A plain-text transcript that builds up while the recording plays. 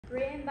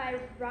written by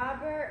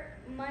Robert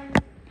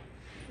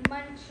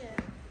Munchen,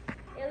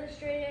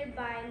 illustrated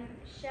by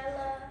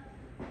Shella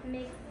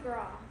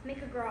McGraw.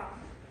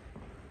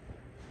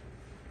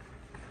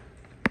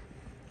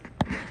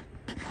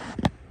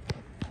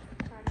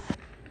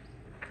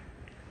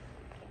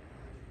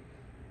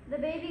 The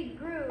baby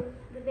grew.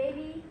 The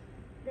baby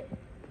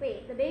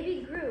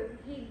grew.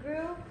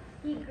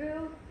 He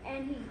grew,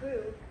 and he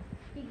grew.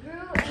 He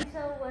grew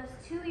until was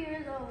 2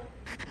 years old,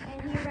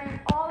 and he ran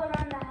all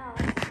around the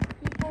house.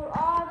 He pulled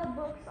all the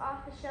books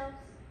off the shelves.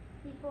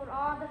 He pulled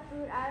all the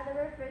food out of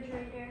the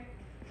refrigerator,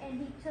 and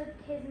he took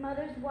his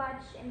mother's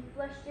watch and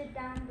flushed it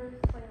down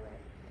the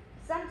toilet.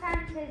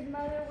 Sometimes his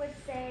mother would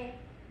say,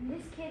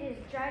 "This kid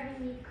is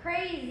driving me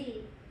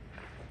crazy."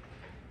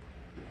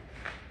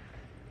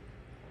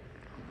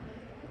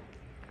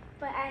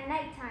 But at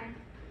nighttime,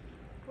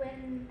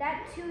 when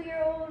that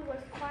 2-year-old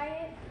was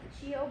quiet,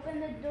 she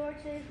opened the door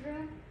to his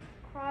room,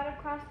 crawled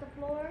across the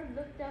floor,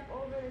 looked up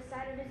over the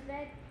side of his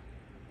bed,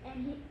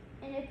 and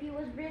if he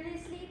was really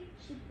asleep,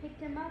 she picked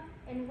him up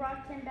and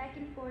rocked him back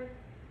and forth,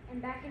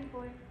 and back and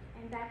forth,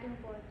 and back and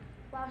forth.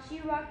 While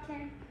she rocked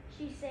him,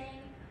 she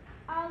sang,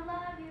 "I'll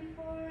love you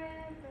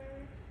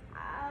forever.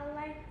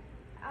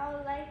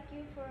 I'll like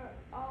you for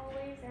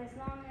always, as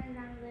long as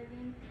I'm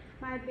living.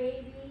 My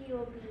baby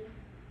you'll be."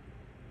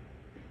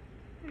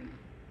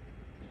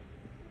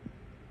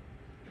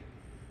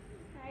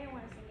 I didn't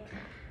want to sing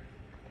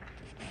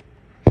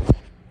it.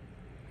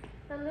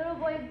 The little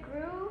boy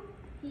grew,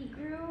 he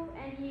grew,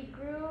 and he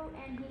grew,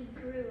 and he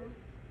grew.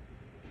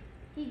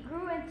 He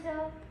grew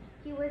until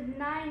he was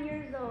 9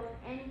 years old,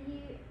 and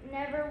he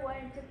never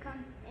wanted to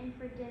come in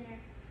for dinner.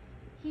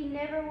 He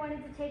never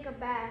wanted to take a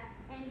bath,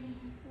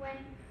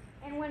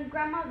 and when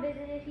Grandma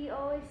visited, he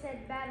always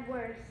said bad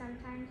words.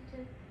 Sometimes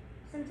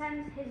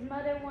his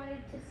mother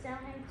wanted to sell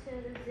him to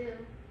the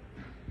zoo.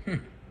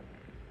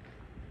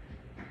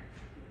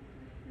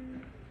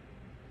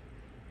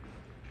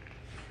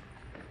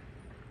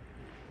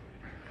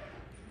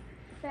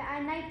 But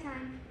at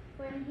nighttime,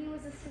 when he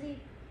was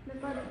asleep, the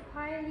mother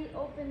quietly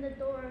opened the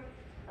door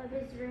of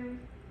his room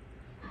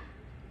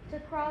to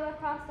crawl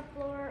across the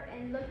floor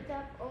and looked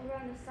up over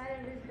on the side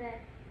of his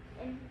bed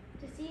and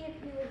to see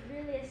if he was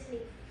really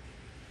asleep.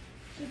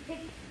 She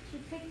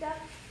picked up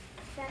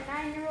that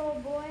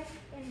 9-year-old boy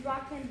and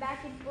rocked him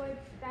back and forth,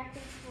 back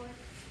and forth,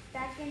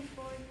 back and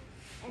forth.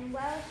 And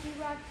while she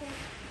rocked him,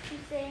 she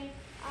sang,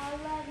 "I'll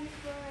love you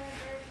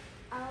forever.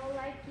 I'll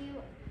like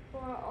you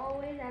for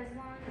always, as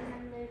long as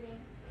I'm living.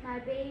 My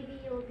baby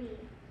you'll be."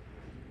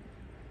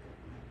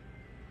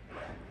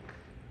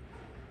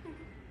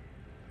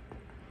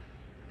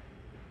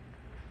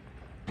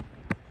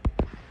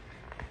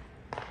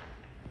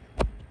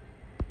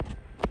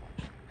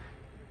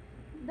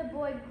 The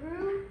boy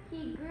grew,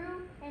 he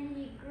grew, and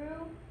he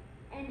grew,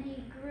 and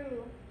he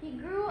grew. He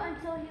grew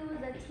until he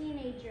was a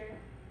teenager.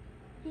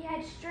 He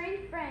had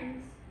strange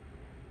friends,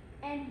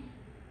 and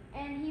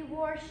he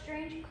wore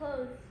strange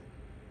clothes,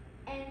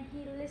 and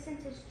he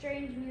listened to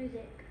strange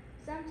music.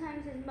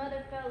 Sometimes his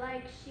mother felt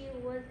like she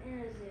was in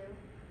a zoo.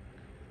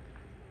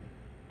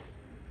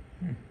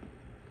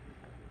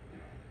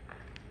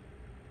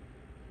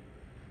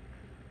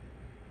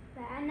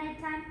 But at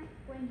nighttime,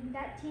 when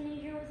that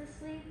teenager was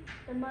asleep,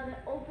 the mother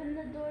opened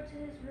the door to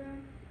his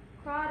room,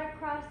 crawled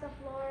across the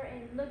floor,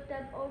 and looked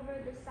up over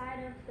the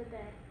side of the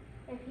bed.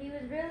 If he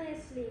was really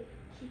asleep,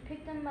 she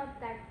picked him up,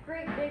 that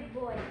great big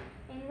boy,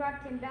 and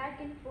rocked him back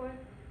and forth,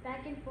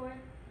 back and forth,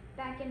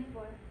 back and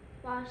forth.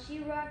 While she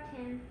rocked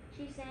him,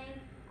 she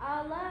sang,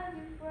 "I'll love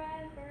you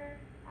forever.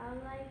 I'll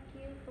like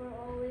you for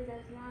always,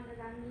 as long as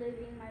I'm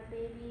living. My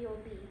baby you'll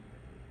be."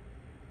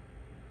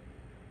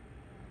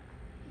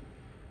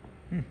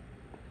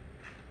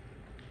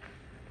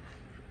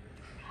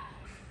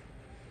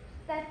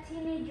 That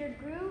teenager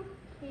grew,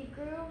 he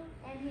grew,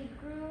 and he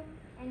grew,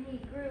 and he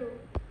grew.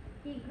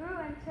 He grew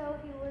until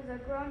he was a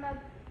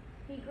grown-up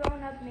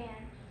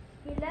man.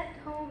 He left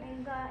home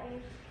and got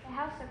a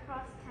house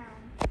across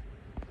town.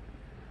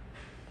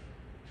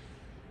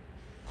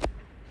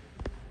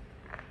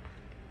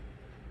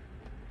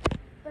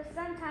 But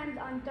sometimes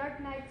on dark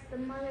nights, the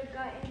mother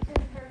got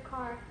into her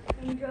car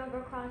and drove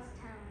across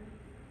town.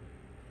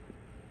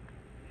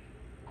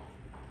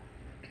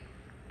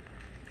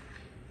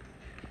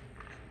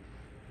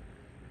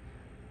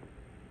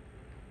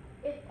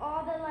 If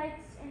all the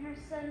lights in her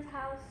son's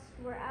house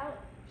were out,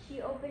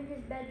 she opened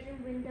his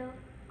bedroom window,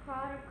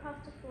 crawled across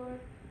the floor,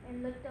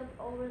 and looked up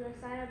over the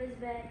side of his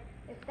bed.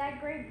 If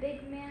that great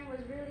big man was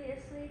really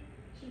asleep,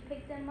 she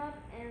picked him up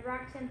and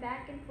rocked him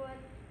back and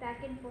forth,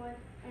 back and forth,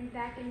 and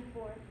back and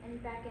forth,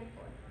 and back and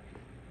forth.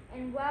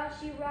 And while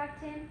she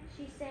rocked him,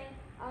 she sang,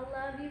 "I'll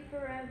love you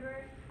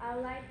forever.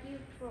 I'll like you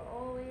for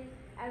always.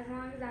 As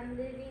long as I'm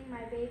living,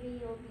 my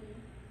baby you'll be."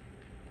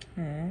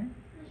 Aww.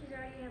 She's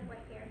already have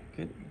white hair.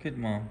 Good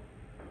mom.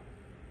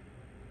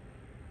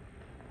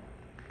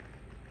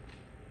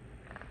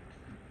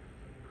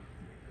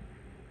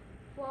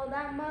 Well,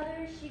 that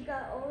mother, she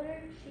got older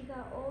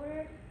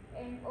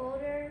and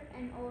older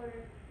and older.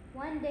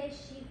 One day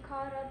she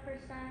called up her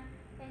son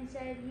and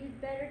said,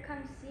 "You'd better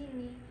come see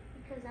me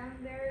because I'm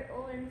very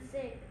old and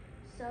sick."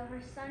 So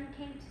her son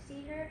came to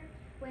see her.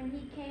 When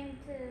he came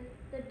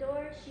to the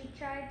door, she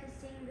tried to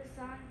sing the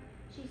song.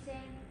 She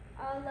sang,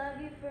 "I'll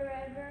love you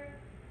forever,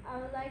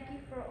 I'll like you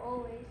for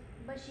always."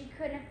 But she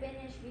couldn't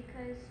finish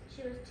because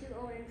she was too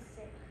old and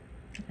sick.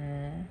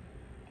 Aww.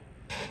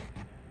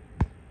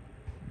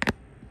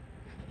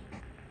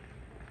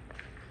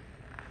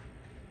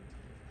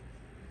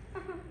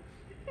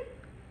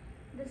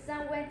 The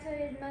son went to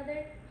his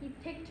mother. He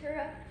picked her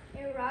up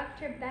and rocked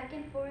her back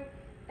and forth,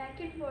 back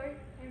and forth,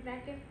 and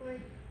back and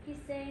forth. He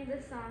sang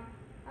the song,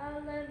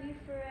 "I'll love you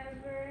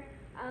forever,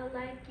 I'll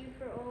like you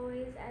for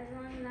always. As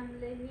long as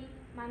I'm living,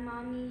 my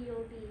mommy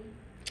you'll be."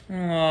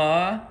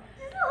 Aww.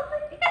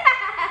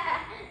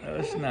 That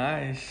was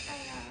nice. I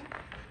know.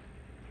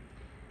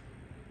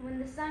 When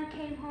the son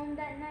came home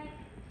that night,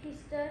 he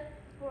stood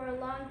for a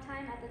long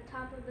time at the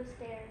top of the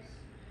stairs.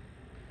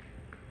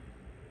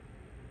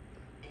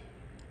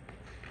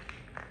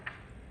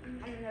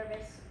 I'm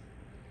nervous.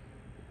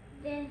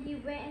 Then he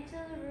went into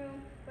the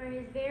room where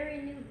his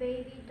very new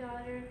baby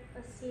daughter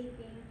was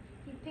sleeping.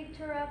 He picked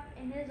her up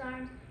in his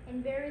arms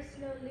and very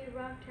slowly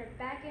rocked her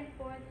back and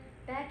forth,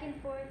 back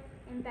and forth,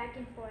 and back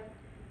and forth.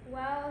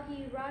 While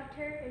he rocked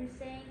her and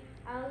sang,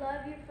 "I'll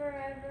love you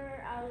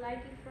forever, I'll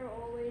like you for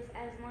always.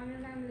 As long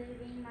as I'm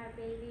living, my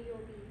baby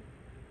you'll be."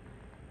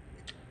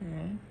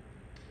 Mm-hmm.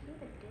 You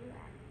could do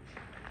that.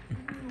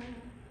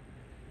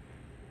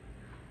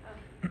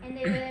 Oh. And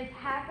they lived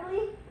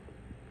happily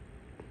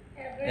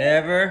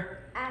Ever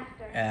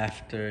after.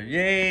 after.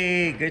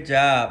 Yay! Good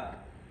job.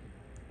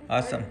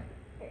 Awesome.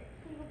 Here,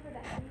 can you go for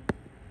that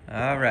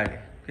one? Alrighty.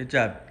 Good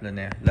job,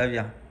 Lanaeyah. Love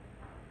ya.